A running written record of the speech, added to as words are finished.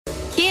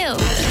you.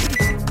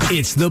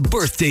 It's the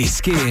birthday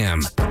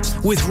scam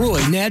with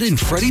Roy, Nat, and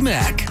Freddie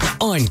Mac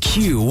on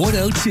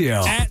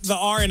Q102. At the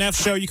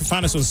RNF Show, you can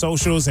find us on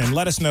socials and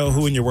let us know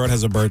who in your world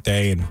has a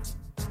birthday, and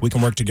we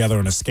can work together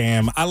on a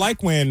scam. I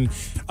like when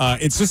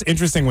it's just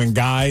interesting when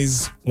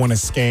guys want to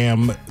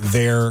scam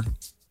their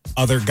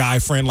other guy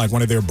friend, like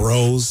one of their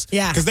bros.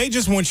 Yeah. Because they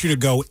just want you to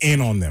go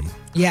in on them.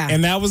 Yeah.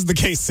 And that was the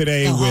case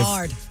today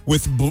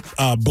with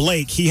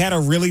Blake. He had a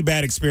really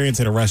bad experience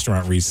at a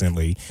restaurant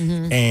recently.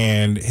 Mm-hmm.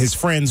 And his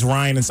friends,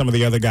 Ryan and some of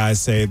the other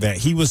guys, say that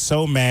he was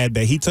so mad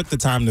that he took the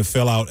time to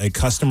fill out a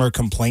customer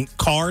complaint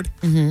card,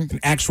 an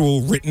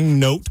actual written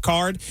note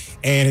card.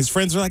 And his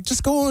friends were like,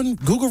 just go on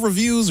Google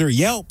reviews or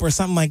Yelp or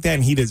something like that.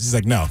 And he's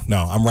like, no,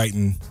 I'm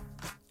writing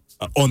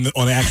on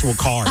the actual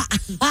card.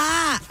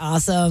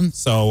 Awesome.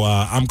 So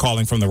I'm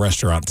calling from the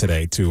restaurant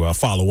today to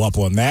follow up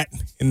on that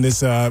in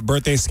this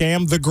birthday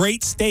scam, the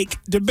Great Steak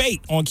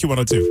Debate on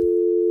Q102.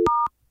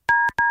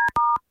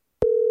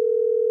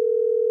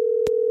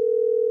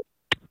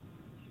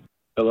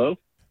 Hello?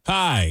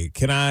 Hi,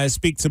 can I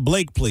speak to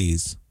Blake,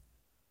 please?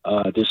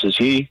 This is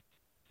he.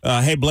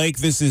 Hey, Blake,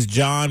 this is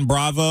John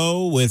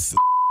Bravo with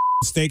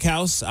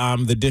Steakhouse.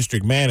 I'm the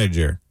district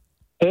manager.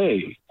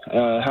 Hey,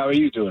 how are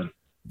you doing?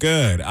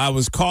 Good. I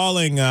was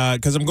calling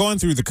because I'm going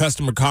through the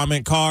customer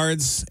comment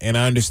cards, and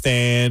I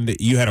understand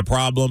you had a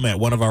problem at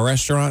one of our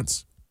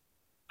restaurants.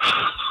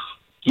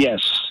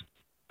 Yes,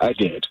 I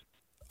did.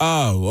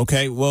 Oh,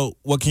 okay. Well,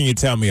 what can you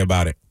tell me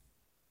about it?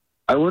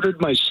 I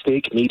ordered my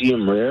steak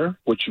medium rare,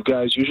 which you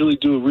guys usually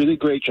do a really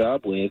great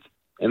job with,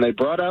 and they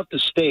brought out the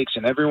steaks,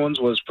 and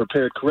everyone's was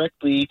prepared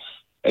correctly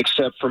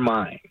except for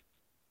mine.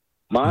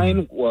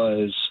 Mine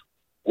was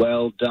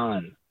well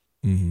done.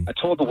 Mm-hmm. I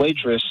told the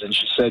waitress, and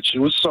she said she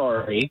was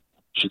sorry.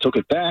 She took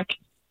it back.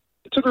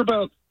 It took her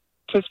about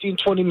 15,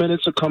 20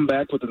 minutes to come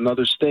back with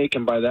another steak,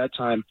 and by that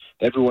time,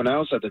 everyone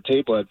else at the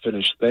table had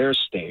finished their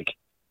steak.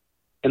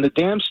 And the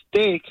damn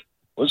steak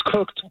was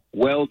cooked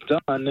well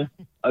done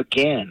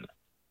again.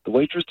 The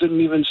waitress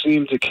didn't even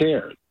seem to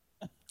care.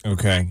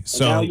 Okay,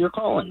 so And now you're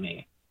calling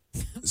me.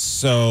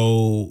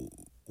 So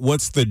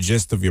what's the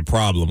gist of your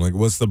problem? Like,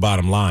 what's the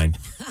bottom line?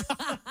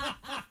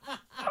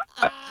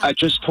 I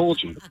just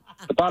told you.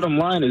 The bottom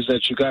line is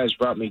that you guys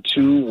brought me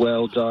 2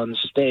 well-done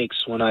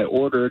steaks when I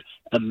ordered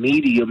a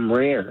medium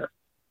rare.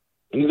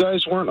 And you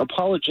guys weren't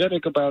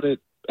apologetic about it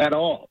at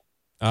all.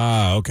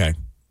 Ah, okay.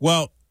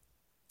 Well,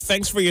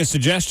 thanks for your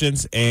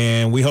suggestions,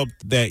 and we hope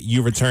that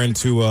you return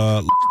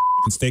to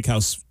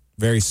Steakhouse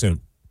very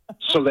soon.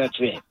 So that's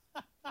it.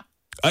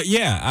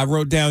 Yeah, I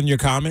wrote down your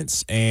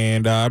comments,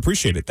 and I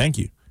appreciate it. Thank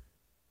you.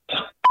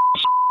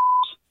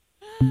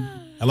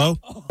 Hello?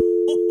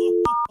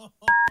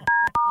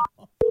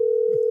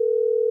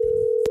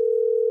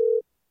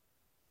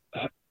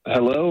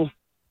 Hello?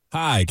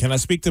 Hi, can I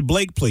speak to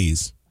Blake,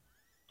 please?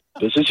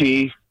 This is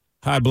he.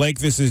 Hi, Blake.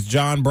 This is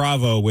John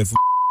Bravo with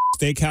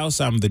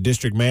Steakhouse. I'm the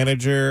district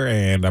manager,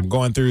 and I'm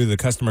going through the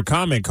customer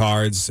comment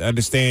cards. I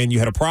understand you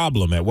had a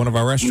problem at one of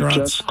our restaurants.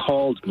 You just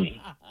called me.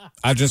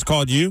 I just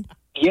called you?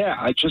 Yeah,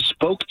 I just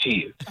spoke to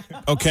you.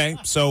 Okay,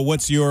 so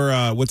what's your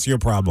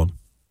problem?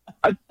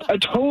 I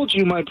told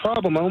you my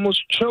problem. I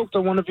almost choked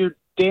on one of your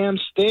damn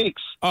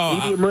steaks.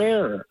 Medium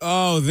rare.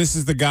 Oh, this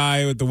is the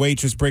guy with the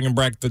waitress bringing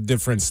back the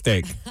different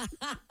steak.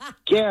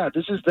 Yeah,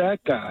 this is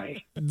that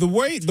guy. The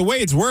way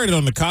it's worded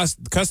on the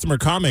customer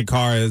comment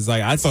card is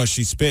like, I thought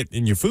she spit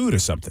in your food or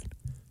something.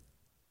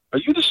 Are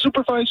you the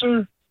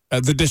supervisor?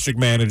 The district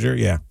manager,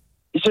 yeah.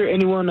 Is there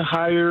anyone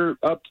higher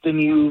up than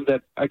you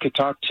that I could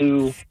talk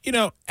to? You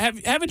know,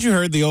 haven't you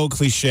heard the old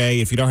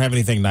cliche, if you don't have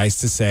anything nice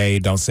to say,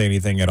 don't say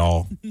anything at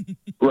all?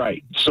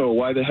 Right. So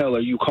why the hell are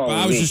you calling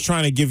me? I was just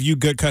trying to give you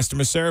good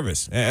customer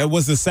service.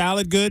 Was the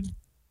salad good?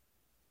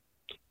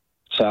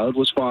 Salad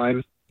was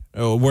fine.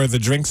 Were the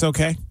drinks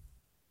okay?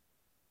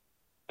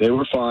 They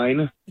were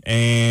fine.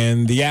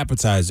 And the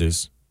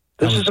appetizers?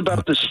 This is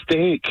about the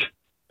steak.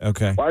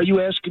 Okay. Why are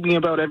you asking me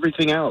about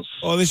everything else?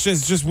 Well, it's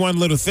just one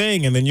little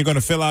thing, and then you're going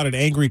to fill out an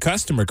angry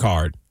customer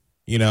card,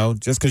 you know,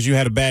 just because you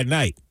had a bad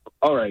night.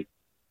 All right.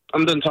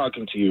 I'm done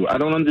talking to you. I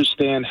don't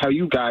understand how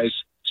you guys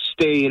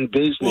stay in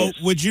business. Well,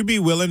 would you be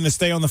willing to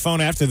stay on the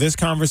phone after this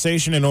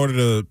conversation in order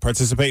to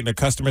participate in a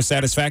customer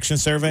satisfaction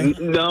survey?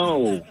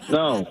 No.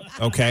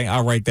 Okay,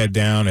 I'll write that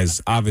down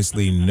as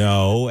obviously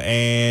no.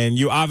 And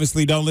you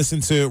obviously don't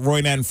listen to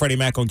Roy, Nat, and Freddie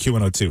Mac on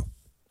Q102.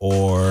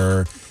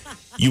 Or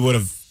you would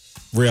have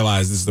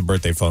realized this is the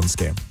birthday phone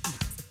scam.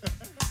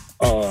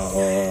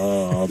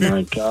 Oh,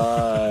 my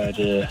God.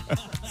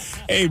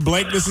 Hey,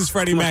 Blake, this is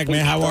Freddie Mac,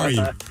 man. How are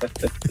you?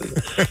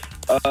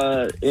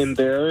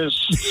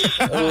 Embarrassed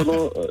a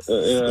little.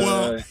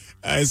 Well,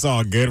 it's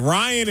all good.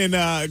 Ryan and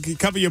a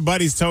couple of your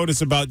buddies told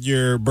us about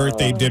your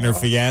birthday dinner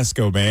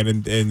fiasco, man,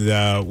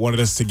 and wanted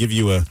us to give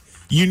you a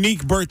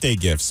unique birthday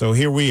gift. So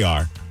here we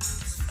are.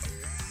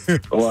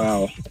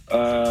 Wow.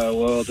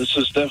 Well, this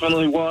is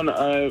definitely one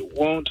I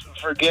won't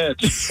forget.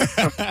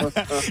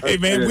 Hey,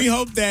 man, we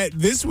hope that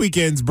this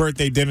weekend's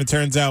birthday dinner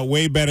turns out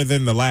way better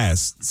than the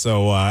last.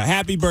 So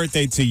happy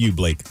birthday to you,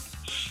 Blake.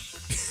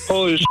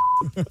 Holy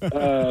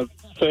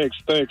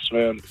Thanks,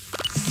 man.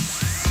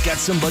 Got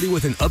somebody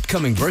with an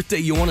upcoming birthday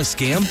you want to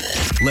scam?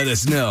 Let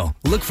us know.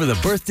 Look for the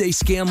birthday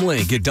scam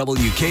link at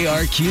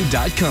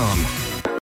WKRQ.com.